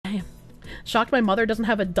Shocked my mother doesn't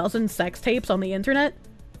have a dozen sex tapes on the internet.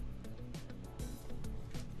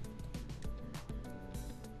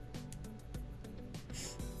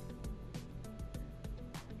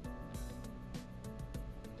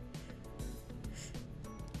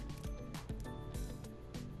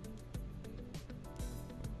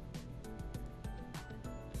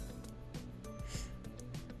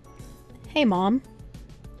 Hey, Mom.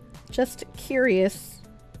 Just curious.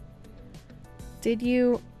 Did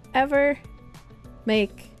you ever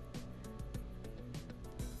make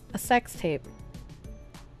a sex tape?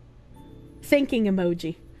 Thinking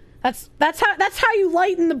emoji. That's how you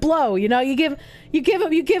lighten the blow, you know? You give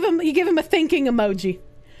him a thinking emoji.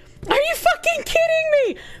 Are you fucking kidding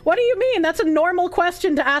me? What do you mean? That's a normal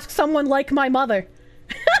question to ask someone like my mother.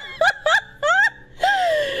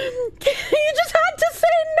 You just had to say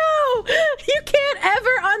no! You can't ever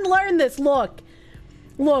unlearn this. Look,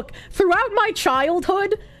 throughout my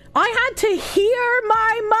childhood, I had to hear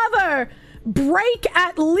my mother break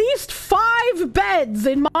at least 5 beds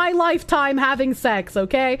in my lifetime having sex,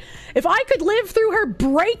 okay? If I could live through her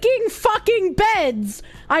breaking fucking beds,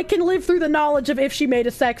 I can live through the knowledge of if she made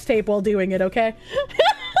a sex tape while doing it, okay?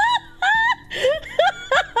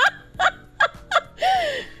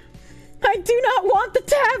 I do not want the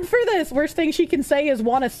tab for this. Worst thing she can say is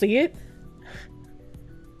want to see it.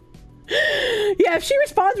 Yeah, if she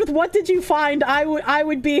responds with "What did you find?" I'd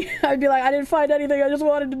be like, I didn't find anything. I just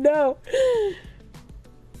wanted to know.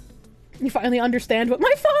 You finally understand what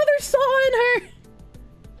my father saw in her.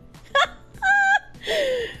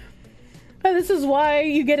 And this is why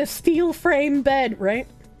you get a steel frame bed, right?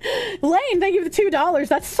 Lane, thank you for the $2.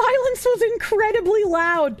 That silence was incredibly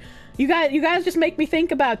loud. You guys just make me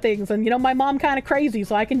think about things, and you know my mom kind of crazy,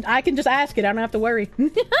 so I can just ask it. I don't have to worry.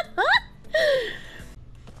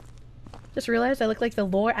 Just realized I look like the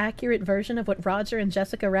lore accurate version of what Roger and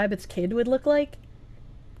Jessica Rabbit's kid would look like.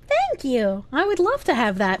 Thank you. I would love to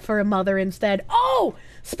have that for a mother instead. Oh,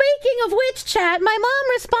 speaking of which, chat, my mom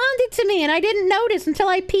responded to me and I didn't notice until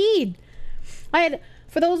I peed.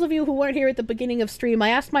 For those of you who weren't here at the beginning of stream, I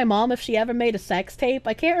asked my mom if she ever made a sex tape.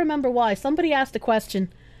 I can't remember why. Somebody asked a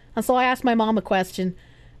question. And so I asked my mom a question.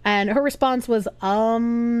 And her response was,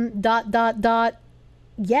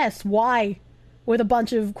 yes, why? With a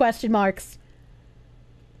bunch of question marks.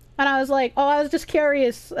 And I was like, oh, I was just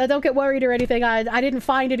curious. Don't get worried or anything. I didn't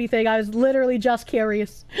find anything. I was literally just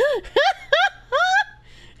curious.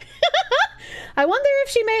 I wonder if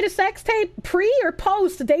she made a sex tape pre or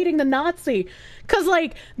post dating the Nazi. Because,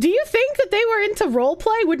 like, do you think that they were into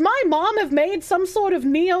roleplay? Would my mom have made some sort of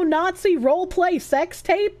neo-Nazi roleplay sex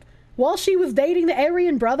tape while she was dating the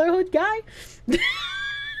Aryan Brotherhood guy?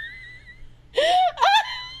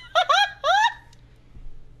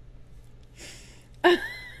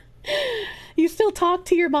 You still talk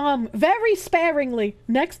to your mom very sparingly.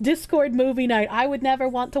 Next Discord movie night. I would never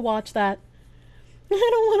want to watch that. I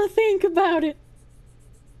don't want to think about it.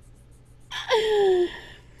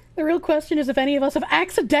 The real question is if any of us have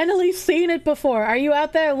accidentally seen it before. Are you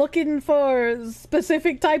out there looking for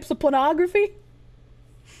specific types of pornography?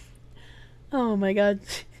 Oh my god.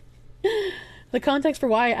 The context for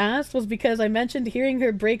why I asked was because I mentioned hearing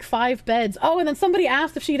her break 5 beds. Oh, and then somebody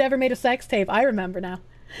asked if she'd ever made a sex tape. I remember now.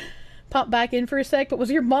 Pop back in for a sec, but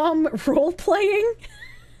was your mom role-playing?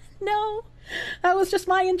 No. That was just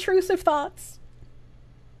my intrusive thoughts.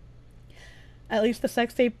 At least the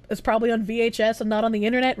sex tape is probably on VHS and not on the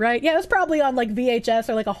internet, right? Yeah, it's probably on, like, VHS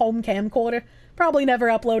or, like, a home camcorder. Probably never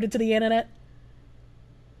uploaded to the internet.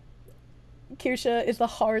 Kirsche is the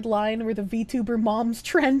hard line where the VTuber moms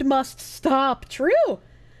trend must stop. True!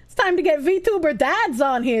 It's time to get VTuber dads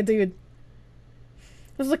on here, dude.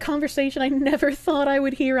 This is a conversation I never thought I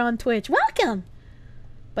would hear on Twitch. Welcome!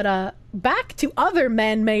 But, back to other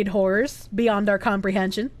man-made horrors beyond our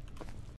comprehension.